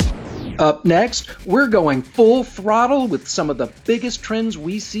Up next, we're going full throttle with some of the biggest trends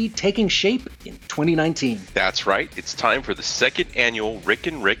we see taking shape in 2019. That's right. It's time for the second annual Rick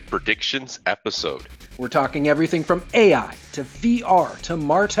and Rick Predictions episode. We're talking everything from AI to VR to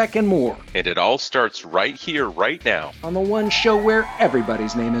MarTech and more. And it all starts right here, right now. On the one show where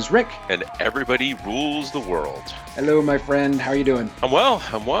everybody's name is Rick. And everybody rules the world. Hello, my friend. How are you doing? I'm well.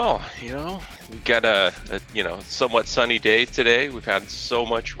 We've got a somewhat sunny day today. We've had so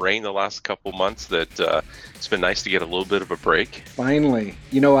much rain the last couple months that it's been nice to get a little bit of a break. Finally.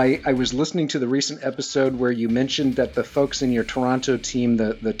 I was listening to the recent episode where you mentioned that the folks in your Toronto team,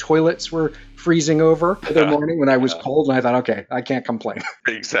 the toilets were freezing over the morning when I was cold, and I thought, okay, I can't complain.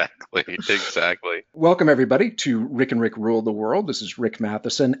 Exactly. Welcome, everybody, to Rick and Rick Rule the World. This is Rick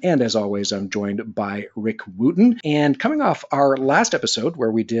Matheson, and as always, I'm joined by Rick Wooten. And coming off our last episode where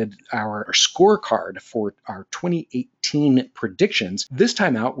we did our scorecard for our 2018 predictions, this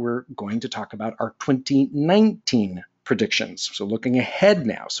time out, we're going to talk about our 2019 predictions. So looking ahead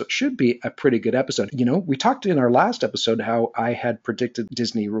now. So it should be a pretty good episode. We talked in our last episode how I had predicted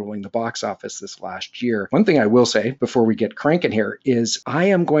Disney ruling the box office this last year. One thing I will say before we get cranking here is I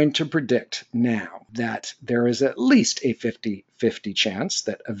am going to predict now that there is at least a 50-50 chance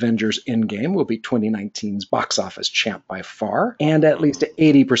that Avengers Endgame will be 2019's box office champ by far, and at least an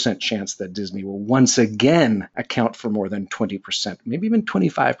 80% chance that Disney will once again account for more than 20%, maybe even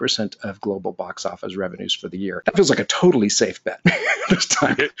 25% of global box office revenues for the year. That feels like a totally safe bet this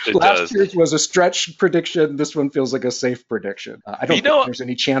time. Last year's was a stretch prediction. This one feels like a safe prediction. I don't think there's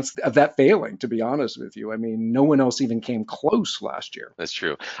any chance of that failing, to be honest with you. I mean, no one else even came close last year. That's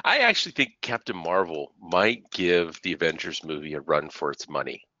true. I actually think Captain Marvel might give the Avengers movie a run for its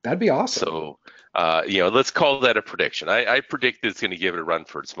money. That'd be awesome. So, let's call that a prediction. I predict that it's going to give it a run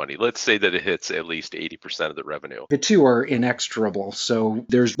for its money. Let's say that it hits at least 80% of the revenue. The two are inexorable, so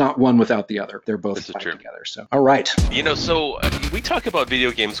there's not one without the other. They're both tied together. So, all right. So we talk about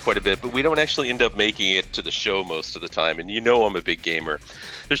video games quite a bit, but we don't actually end up making it to the show most of the time. And I'm a big gamer.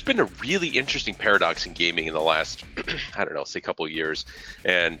 There's been a really interesting paradox in gaming in the last, say a couple of years.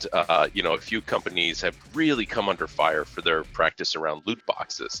 And, a few companies have really come under fire for their practice around loot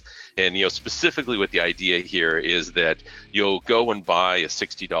boxes. And, specifically what the idea here is that you'll go and buy a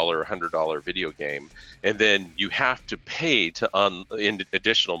 $60 or $100 video game, and then you have to pay in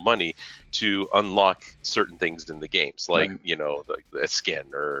additional money to unlock certain things in the games, like, a skin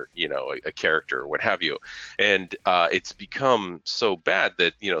or, a character or what have you. And it's become so bad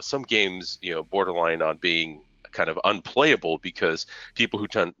that, some games, borderline on being kind of unplayable because people who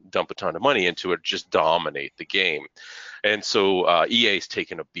dump a ton of money into it just dominate the game. And so EA's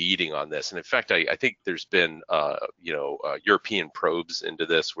taken a beating on this. And in fact, I think there's been, European probes into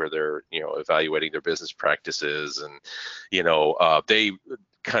this where they're, evaluating their business practices. And, they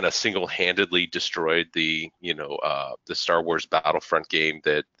kind of single-handedly destroyed the Star Wars Battlefront game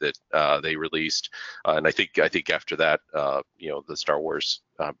that they released. And I think after that, the Star Wars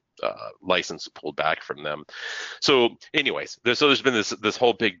license pulled back from them. So anyways, there's been this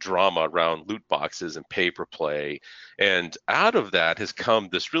whole big drama around loot boxes and pay-per-play, and out of that has come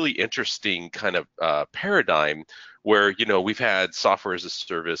this really interesting kind of paradigm where we've had software as a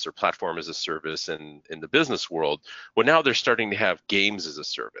service or platform as a service in the business world. Well, now they're starting to have games as a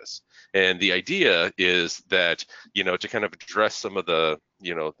service, and the idea is that to kind of address some of the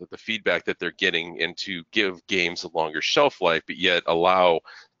the feedback that they're getting and to give games a longer shelf life, but yet allow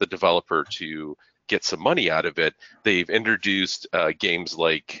the developer to get some money out of it. They've introduced games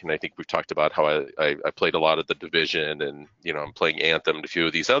like, and I think we've talked about how I played a lot of The Division, and I'm playing Anthem and a few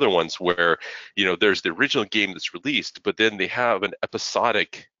of these other ones where there's the original game that's released, but then they have an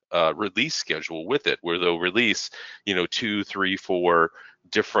episodic release schedule with it where they'll release 2, 3, 4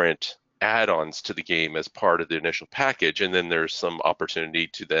 different add-ons to the game as part of the initial package, and then there's some opportunity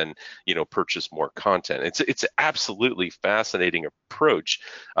to then purchase more content. It's absolutely fascinating approach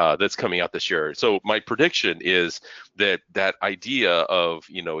that's coming out this year. So my prediction is that idea of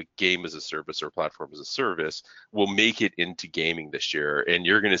a game as a service or platform as a service will make it into gaming this year, and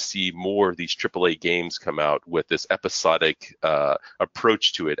you're going to see more of these AAA games come out with this episodic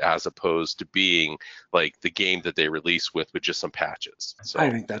approach to it, as opposed to being like the game that they release with just some patches. So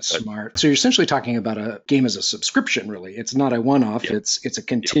I think that's smart. So you're essentially talking about a game as a subscription, really. It's not a one-off. Yep. It's a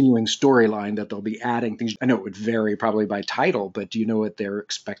continuing storyline that they'll be adding things. I know it would vary probably by title, but do you know what they're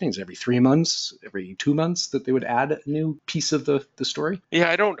expecting? Is it every 3 months, every 2 months that they would add a new piece of the story? Yeah,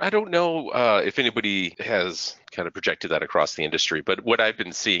 I don't know if anybody has kind of projected that across the industry. But what I've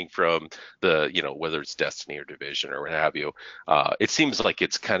been seeing from the, whether it's Destiny or Division or what have you, it seems like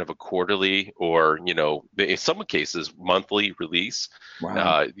it's kind of a quarterly or, in some cases, monthly release.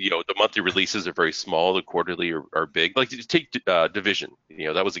 Wow. The monthly releases are very small. The quarterly are big. Like take Division.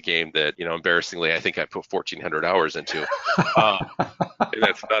 That was a game that, embarrassingly, I think I put 1,400 hours into. And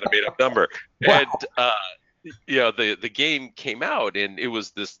that's not a made up number. Wow. And the game came out, and it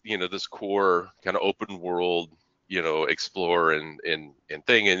was this this core kind of open world explore and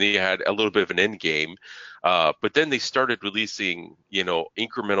thing, and they had a little bit of an end game, but then they started releasing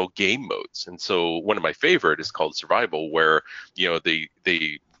incremental game modes. And so one of my favorite is called Survival, where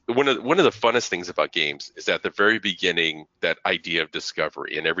they one of the funnest things about games is at the very beginning, that idea of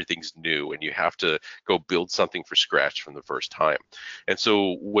discovery and everything's new and you have to go build something from scratch from the first time. And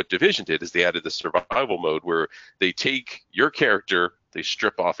so what Division did is they added the survival mode where they take your character, they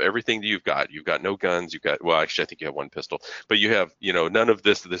strip off everything that you've got. You've got no guns. Well, actually, I think you have one pistol, but you have, none of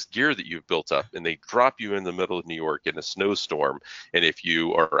this gear that you've built up, and they drop you in the middle of New York in a snowstorm. And if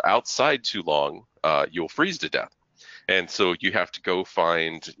you are outside too long, you'll freeze to death. And so you have to go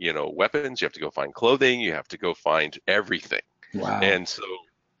find, weapons, you have to go find clothing, you have to go find everything. Wow.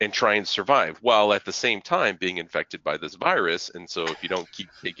 And try and survive while at the same time being infected by this virus. And so if you don't keep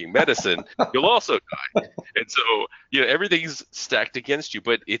taking medicine, you'll also die. And so, everything's stacked against you,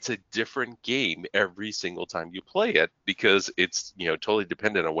 but it's a different game every single time you play it, because it's, totally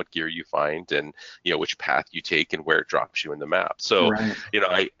dependent on what gear you find and, which path you take and where it drops you in the map. So,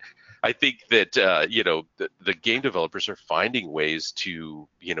 right. I think that the game developers are finding ways to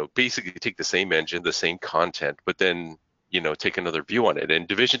basically take the same engine, the same content, but then take another view on it. And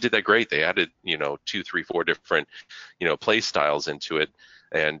Division did that great. They added 2, 3, 4 different play styles into it,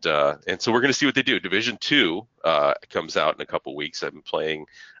 and so we're going to see what they do. Division 2 comes out in a couple weeks. I've been playing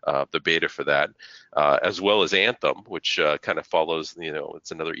the beta for that, as well as Anthem, which kind of follows,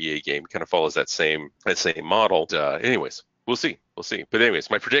 it's another EA game, kind of follows that same model. Anyways. We'll see. But anyways,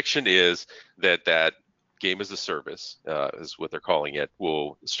 my prediction is that game as a service, is what they're calling it,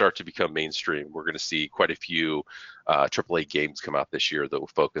 will start to become mainstream. We're going to see quite a few AAA games come out this year that will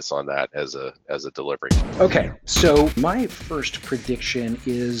focus on that as a delivery. Okay, so my first prediction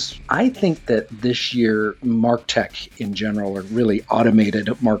is I think that this year MarTech in general, or really automated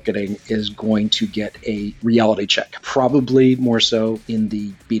marketing, is going to get a reality check. Probably more so in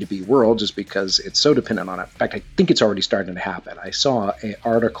the B2B world, just because it's so dependent on it. In fact, I think it's already starting to happen. I saw an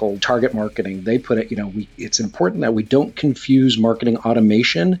article, Target Marketing, they put it, it's important that we don't confuse marketing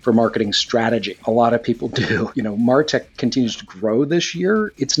automation for marketing strategy. A lot of people do. MarTech continues to grow this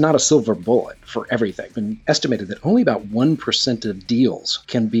year. It's not a silver bullet for everything. It's been estimated that only about 1% of deals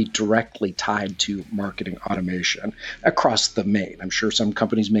can be directly tied to marketing automation across the main. I'm sure some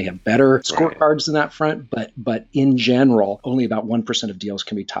companies may have better scorecards in that front, but in general, only about 1% of deals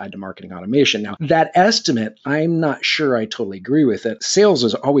can be tied to marketing automation. Now, that estimate, I'm not sure I totally agree with it. Sales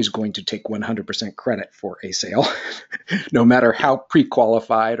is always going to take 100% credit for a sale, no matter how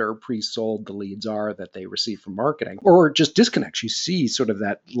pre-qualified or pre-sold the leads are that they receive from marketing, or just disconnects. You see sort of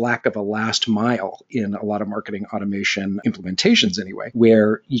that lack of a last mile in a lot of marketing automation implementations anyway,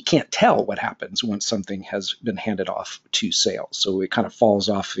 where you can't tell what happens once something has been handed off to sales. So it kind of falls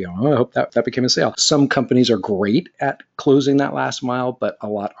off, I hope that became a sale. Some companies are great at closing that last mile, but a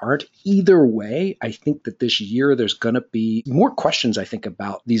lot aren't. Either way, I think that this year there's going to be more questions, I think,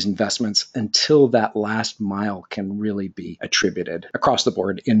 about these investments until that last mile can really be attributed across the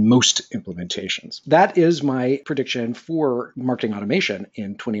board in most implementations. That is my prediction for marketing automation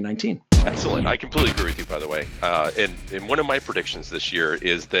in 2019. Excellent. I completely agree with you, by the way. And one of my predictions this year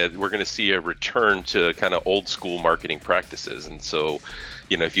is that we're going to see a return to kind of old school marketing practices. And so,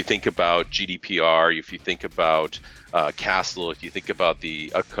 if you think about GDPR, if you think about CASTLE, if you think about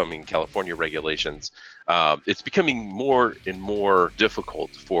the upcoming California regulations, it's becoming more and more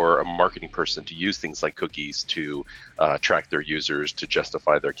difficult for a marketing person to use things like cookies to track their users, to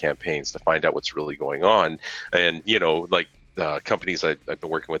justify their campaigns, to find out what's really going on. And, companies I've been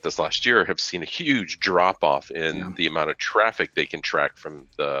working with this last year have seen a huge drop off in the amount of traffic they can track from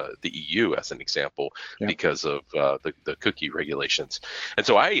the EU, as an example, because of the cookie regulations. And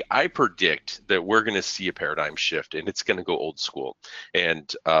so I predict that we're going to see a paradigm shift, and it's going to go old school.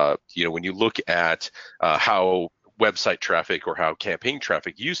 And when you look at how website traffic or how campaign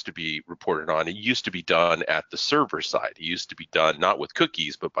traffic used to be reported on. It used to be done at the server side. It used to be done not with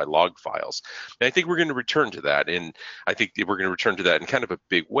cookies, but by log files. And I think we're going to return to that. And I think we're going to return to that in kind of a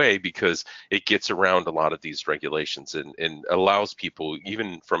big way because it gets around a lot of these regulations and allows people,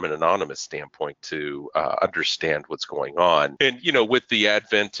 even from an anonymous standpoint, to understand what's going on. And, with the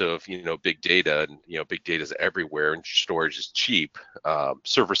advent of, big data and, big data is everywhere and storage is cheap,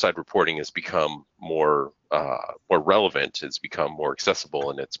 server-side reporting has become more relevant. It's become more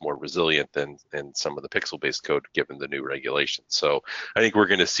accessible and it's more resilient than some of the pixel-based code given the new regulations. So I think we're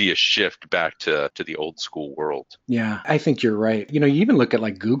going to see a shift back to the old school world. Yeah, I think you're right. You even look at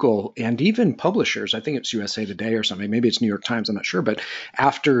like Google and even publishers. I think it's USA Today or something. Maybe it's New York Times. I'm not sure. But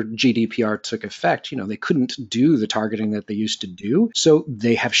after GDPR took effect, they couldn't do the targeting that they used to do. So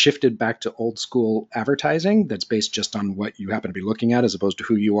they have shifted back to old school advertising that's based just on what you happen to be looking at as opposed to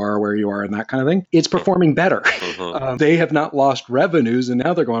who you are, where you are, and that kind of thing. It's performing better. Mm-hmm. They have not lost revenues, and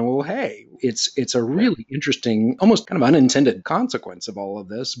now they're going, well, hey, it's a really interesting, almost kind of unintended consequence of all of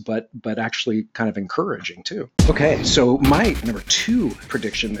this, but actually kind of encouraging too. Okay, so my number 2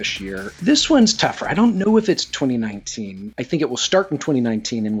 prediction this year, this one's tougher. I don't know if it's 2019. I think it will start in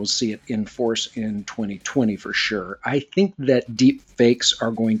 2019 and we'll see it in force in 2020 for sure. I think that deep fakes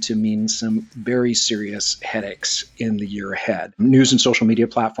are going to mean some very serious headaches in the year ahead. News and social media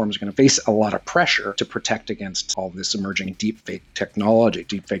platforms are going to face a lot of pressure to protect against all this emerging deep fake technology.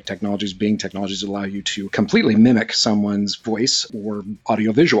 Deep fake technologies being technologies that allow you to completely mimic someone's voice or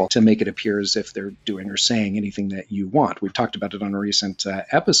audiovisual to make it appear as if they're doing or saying anything that you want. We've talked about it on a recent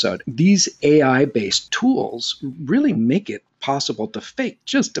episode. These AI-based tools really make it possible to fake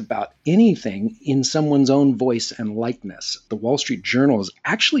just about anything in someone's own voice and likeness. The Wall Street Journal is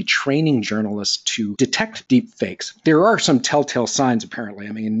actually training journalists to detect deep fakes. There are some telltale signs, apparently.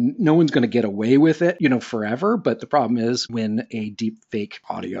 I mean, no one's going to get away with it, forever. But the problem is when a deep fake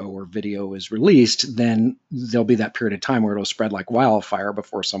audio or video is released, then there'll be that period of time where it'll spread like wildfire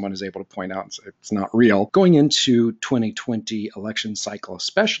before someone is able to point out and say it's not real. Going into 2020 election cycle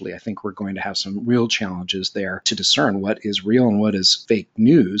especially, I think we're going to have some real challenges there to discern what is real and what is fake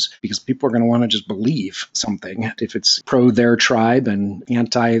news, because people are going to want to just believe something. If it's pro their tribe and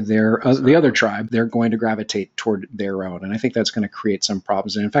anti the other tribe, they're going to gravitate toward their own. And I think that's going to create some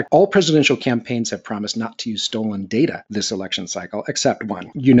problems. And in fact, all presidential campaigns have promised not to use stolen data this election cycle, except one.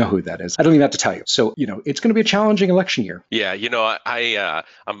 You know who that is. I don't even have to tell you. So, it's going to be a challenging election year. Yeah, I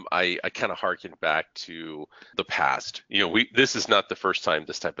kind of harken back to the past. This is not the first time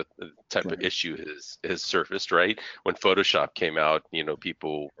this type of issue has surfaced, right? When Photoshop came out,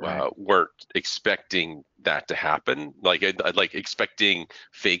 people weren't expecting that to happen, like expecting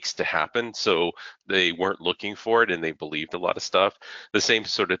fakes to happen, so they weren't looking for it and they believed a lot of stuff. The same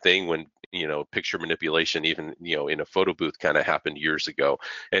sort of thing when picture manipulation, even in a photo booth, kind of happened years ago.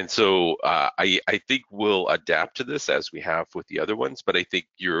 And so I think we'll adapt to this as we have with the other ones, but I think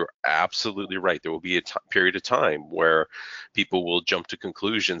you're absolutely right. There will be a period of time where people will jump to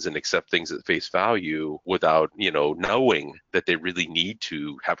conclusions and accept things at face value without knowing that they really need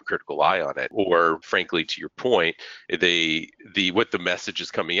to have a critical eye on it, or frankly, to your point, what the message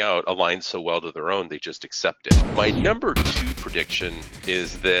is coming out aligns so well to their own, they just accept it. My number 2 prediction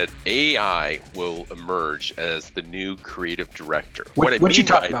is that AI will emerge as the new creative director. What you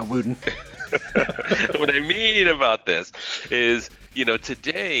talking about, Wooten? What I mean about this is,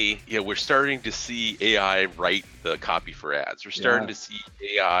 today, we're starting to see AI write the copy for ads. We're starting to see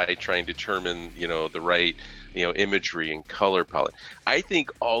AI trying to determine, the right, imagery and color palette. I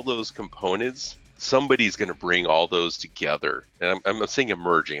think all those components, somebody's going to bring all those together. And I'm saying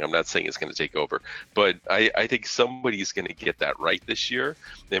emerging. I'm not saying it's going to take over. But I think somebody's going to get that right this year.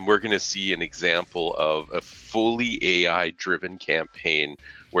 And we're going to see an example of a fully AI-driven campaign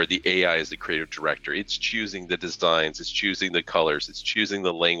where the AI is the creative director. It's choosing the designs, it's choosing the colors, it's choosing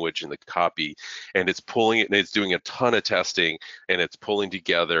the language and the copy, and it's pulling it, and it's doing a ton of testing, and it's pulling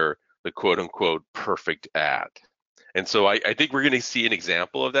together the quote-unquote perfect ad. And so I think we're going to see an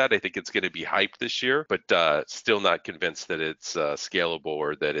example of that. I think it's going to be hyped this year, but still not convinced that it's scalable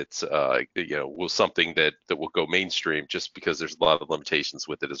or that it's something that will go mainstream, just because there's a lot of limitations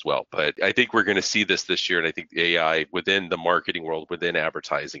with it as well. But I think we're going to see this year, and I think AI within the marketing world, within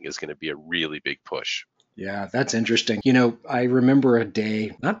advertising, is going to be a really big push. Yeah, that's interesting. I remember a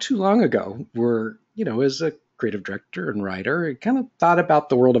day not too long ago where, as a creative director and writer, I kind of thought about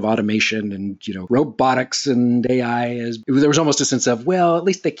the world of automation and, robotics and AI there was almost a sense of, well, at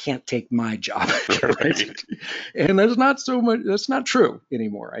least they can't take my job. Right? And that's not true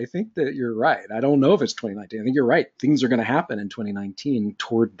anymore. I think that you're right. I don't know if it's 2019. I think you're right. Things are going to happen in 2019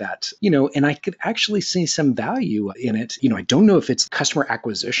 toward that, and I could actually see some value in it. I don't know if it's customer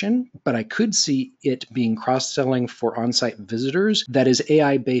acquisition, but I could see it being cross-selling for on-site visitors that is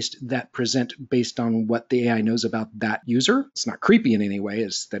AI based, that present based on what the AI knows about that user. It's not creepy in any way.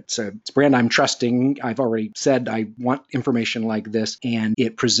 It's a brand I'm trusting. I've already said I want information like this, and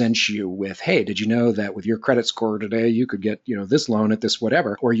it presents you with, hey, did you know that with your credit score today, you could get, this loan at this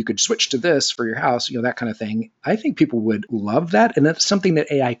whatever, or you could switch to this for your house, that kind of thing. I think people would love that. And that's something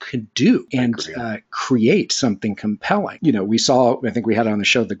that AI could do and create something compelling. We saw, I think we had on the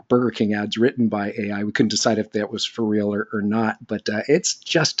show, the Burger King ads written by AI. We couldn't decide if that was for real or not, but it's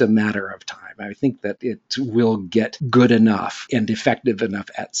just a matter of time. I think that it will get good enough and effective enough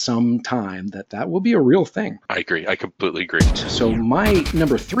at some time that will be a real thing. I agree. I completely agree. So my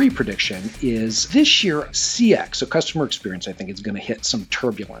number 3 prediction is this year, CX, so customer experience, I think is going to hit some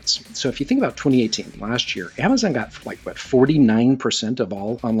turbulence. So if you think about 2018, last year, Amazon got 49% of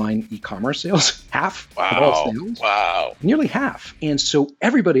all online e-commerce sales? Half of all sales? Wow. Nearly half. And so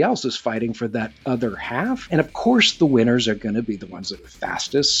everybody else is fighting for that other half. And of course, the winners are going to be the ones that are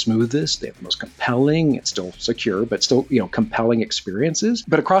fastest, smoothest, they have the most compelling, it's still secure, but still, compelling experiences.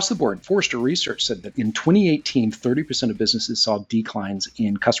 But across the board, Forrester Research said that in 2018, 30% of businesses saw declines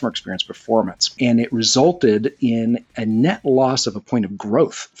in customer experience performance. And it resulted in a net loss of a point of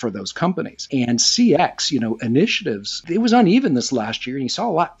growth for those companies. And CX, initiatives, it was uneven this last year. And you saw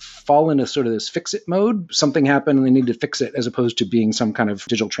a lot fall into sort of this fix-it mode. Something happened and they need to fix it, as opposed to being some kind of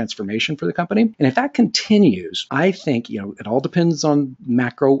digital transformation for the company. And if that continues, I think, it all depends on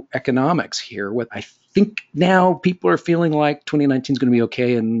macroeconomics here. What I think now people are feeling like 2019 is going to be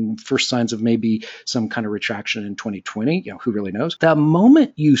okay, and first signs of maybe some kind of retraction in 2020. Who really knows? The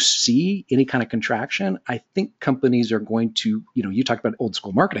moment you see any kind of contraction, I think companies are going to, you talked about old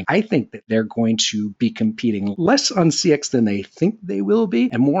school marketing. I think that they're going to be competing less on CX than they think they will be,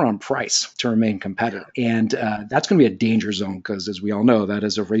 and more on price to remain competitive. And that's going to be a danger zone, because as we all know, that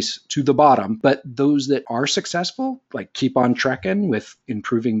is a race to the bottom. But those that are successful, like keep on trekking with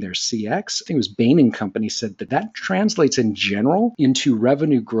improving their CX. I think it was Bain & Company said that translates in general into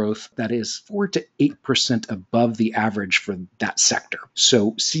revenue growth that is 4 to 8% above the average for that sector.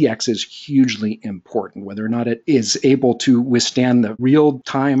 So CX is hugely important. Whether or not it is able to withstand the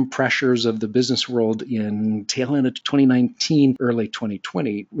real-time pressures of the business world in tail end of 2019, early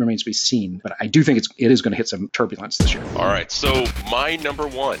 2020 remains to be seen. But I do think it is going to hit some turbulence this year. All right. So my number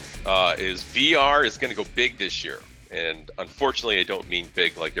 1 is VR is going to go big this year. And unfortunately, I don't mean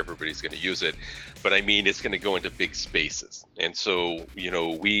big like everybody's going to use it, but I mean it's going to go into big spaces. And so,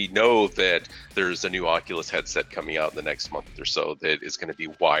 we know that there's a new Oculus headset coming out in the next month or so that is going to be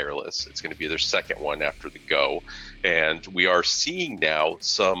wireless. It's going to be their second one after the Go. And we are seeing now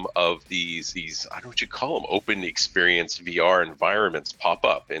some of these I don't know what you call them, open experience VR environments pop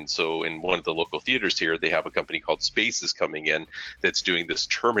up. And so in one of the local theaters here, they have a company called Spaces coming in that's doing this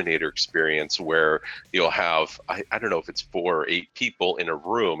Terminator experience where you'll have, I don't know if it's 4 or 8 people in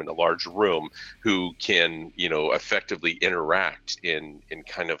a large room who can, effectively interact in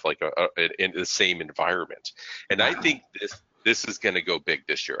kind of like in the same environment. And I think this is going to go big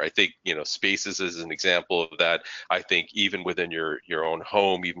this year. I think, Spaces is an example of that. I think even within your own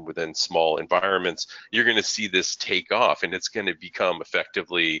home, even within small environments, you're going to see this take off, and it's going to become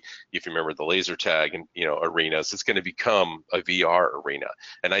effectively, if you remember the laser tag and, arenas, it's going to become a VR arena.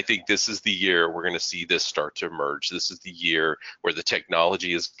 And I think this is the year we're going to see this start to emerge. This is the year where the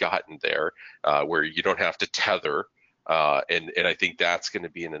technology has gotten there, where you don't have to tether. And I think that's going to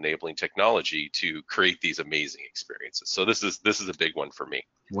be an enabling technology to create these amazing experiences. So this is a big one for me.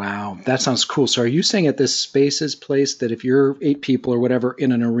 Wow, that sounds cool. So are you saying at this Spaces place that if you're 8 people or whatever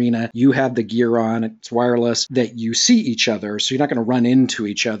in an arena, you have the gear on, it's wireless, that you see each other, so you're not going to run into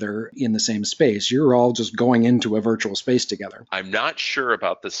each other in the same space. You're all just going into a virtual space together. I'm not sure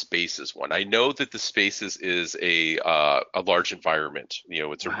about the Spaces one. I know that the Spaces is a large environment.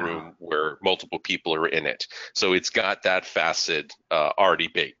 It's a room where multiple people are in it. So it's got that facet already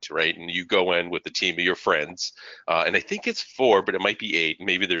baked, right? And you go in with a team of your friends, and I think it's 4, but it might be 8.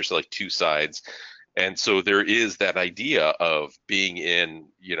 Maybe there's like 2 sides. And so there is that idea of being in,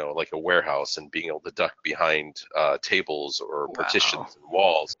 like a warehouse and being able to duck behind tables or partitions and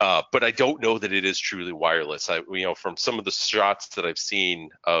walls. But I don't know that it is truly wireless. From some of the shots that I've seen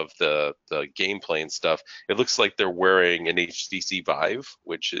of the gameplay and stuff, it looks like they're wearing an HTC Vive,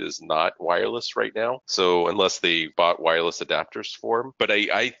 which is not wireless right now. So unless they bought wireless adapters for them, but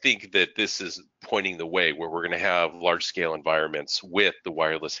I think that this is pointing the way where we're going to have large scale environments with the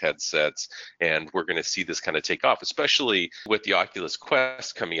wireless headsets, and we're going to see this kind of take off, especially with the Oculus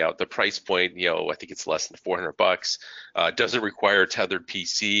Quest coming out. The price point, I think it's less than $400. Doesn't require a tethered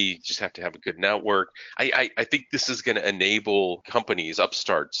PC. You just have to have a good network. I think this is going to enable companies,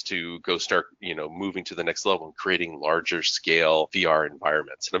 upstarts, to go start, moving to the next level and creating larger scale VR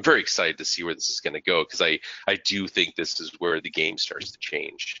environments. And I'm very excited to see where this is going to go, because I do think this is where the game starts to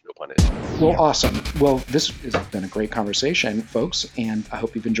change. No pun intended. Well, awesome. Well, this has been a great conversation, folks, and I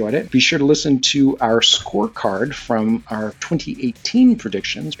hope you've enjoyed it. Be sure to listen to our scorecard from our 2018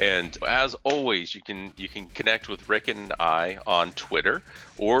 predictions. And as always, you can connect with Rick and I on Twitter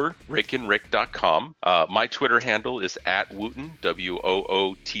or rickandrick.com. My Twitter handle is @Wootten,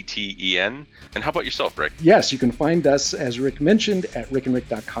 WOOTTEN. And how about yourself, Rick? Yes, you can find us, as Rick mentioned, at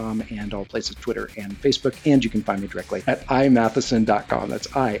rickandrick.com and all places, Twitter and Facebook. And you can find me directly at imatheson.com. That's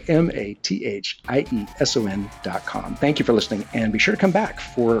IMATHIESON.com. Thank you for listening, and be sure to come back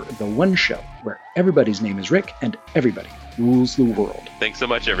for the one show where everybody's name is Rick and everybody rules the world. Thanks so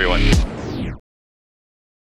much, everyone.